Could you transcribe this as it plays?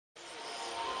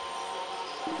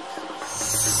Hey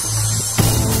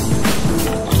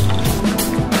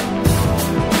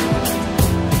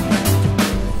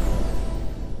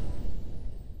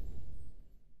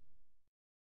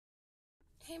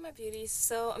my beauties,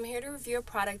 so I'm here to review a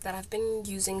product that I've been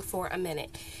using for a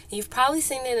minute. You've probably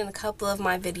seen it in a couple of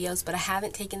my videos, but I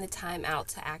haven't taken the time out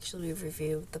to actually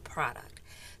review the product.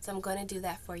 So I'm going to do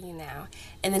that for you now.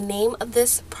 And the name of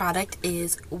this product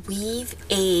is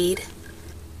Aide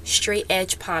Straight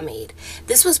Edge Pomade.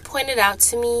 This was pointed out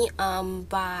to me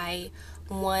by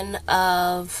one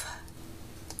of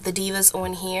the divas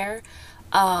on here.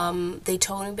 They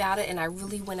told me about it and I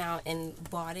really went out and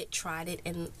bought it, tried it,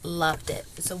 and loved it.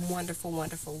 It's a wonderful,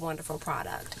 wonderful, wonderful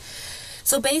product.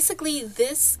 So basically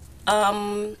this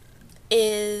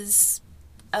is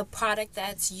a product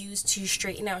that's used to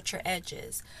straighten out your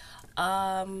edges.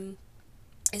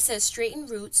 It says straighten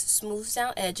roots, smooths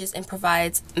down edges, and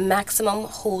provides maximum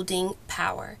holding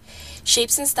power.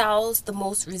 Shapes and styles the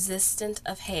most resistant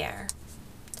of hair.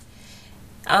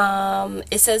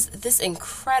 It says this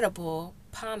incredible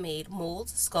pomade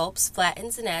molds, sculpts,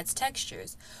 flattens, and adds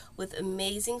textures. With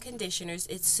amazing conditioners,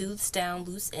 it soothes down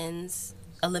loose ends,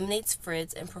 eliminates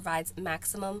frizz, and provides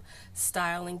maximum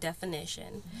styling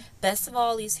definition. Best of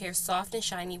all, leaves hair soft and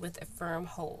shiny with a firm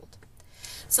hold.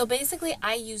 So basically,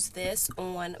 I use this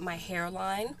on my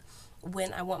hairline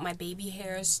when I want my baby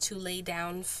hairs to lay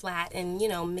down flat and, you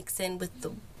know, mix in with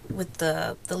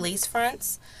the lace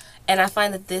fronts. And I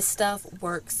find that this stuff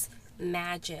works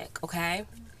magic, okay?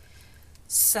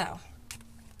 So,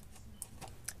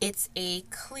 it's a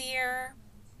clear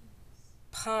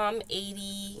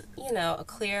pomade, you know, a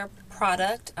clear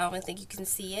product. I don't think you can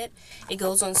see it. It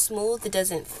goes on smooth. It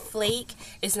doesn't flake.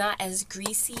 It's not as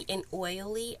greasy and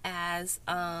oily as,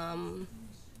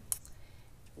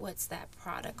 what's that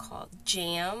product called?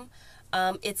 Jam.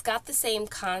 It's got the same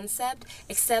concept,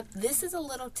 except this is a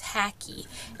little tacky.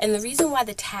 And the reason why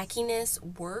the tackiness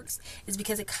works is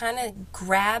because it kind of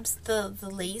grabs the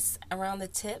lace around the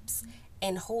tips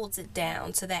and holds it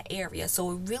down to that area.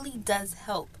 So it really does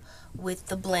help with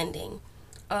the blending.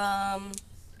 I've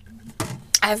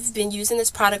been using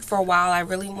this product for a while. I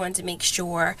really wanted to make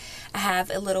sure I have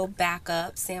a little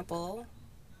backup sample,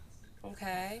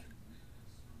 okay,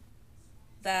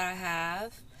 that I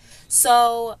have.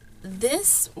 So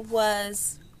this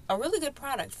was a really good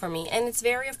product for me, and it's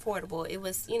very affordable. It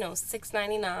was, you know,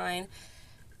 $6.99,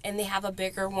 and they have a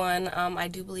bigger one. I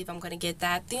do believe I'm going to get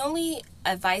that. The only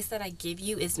advice that I give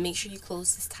you is make sure you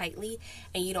close this tightly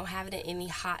and you don't have it in any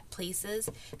hot places,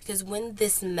 because when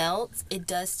this melts, it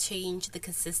does change the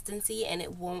consistency and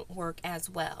it won't work as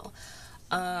well.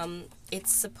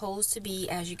 It's supposed to be,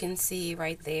 as you can see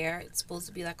right there, it's supposed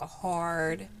to be like a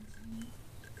hard,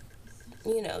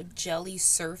 you know, jelly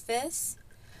surface,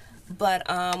 but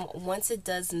once it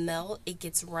does melt, it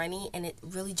gets runny and it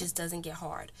really just doesn't get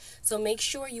hard. So make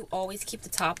sure you always keep the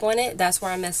top on it. That's where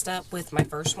I messed up with my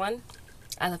first one.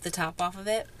 I left the top off of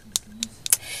it.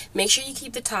 Make sure you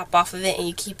keep the top off of it and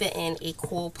you keep it in a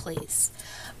cool place.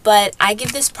 But I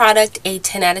give this product a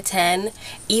 10 out of 10.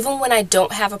 Even when I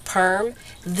don't have a perm,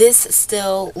 this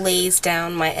still lays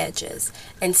down my edges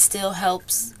and still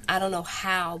helps. I don't know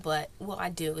how, but what I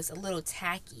do is a little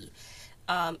tacky.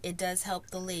 It does help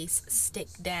the lace stick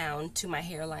down to my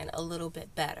hairline a little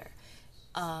bit better.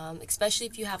 Especially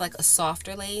if you have like a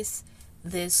softer lace,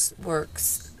 this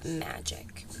works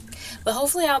magic. But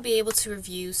hopefully I'll be able to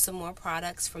review some more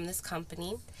products from this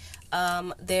company.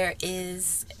 There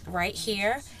is right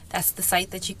here, that's the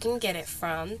site that you can get it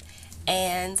from,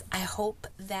 and I hope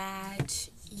that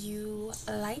you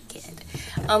like it.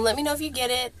 Let me know if you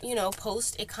get it. You know,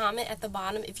 post a comment at the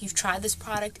bottom if you've tried this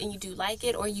product and you do like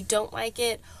it or you don't like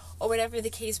it, or whatever the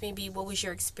case may be. What was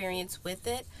your experience with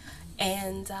it?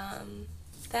 And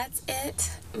that's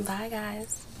it. Bye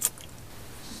guys.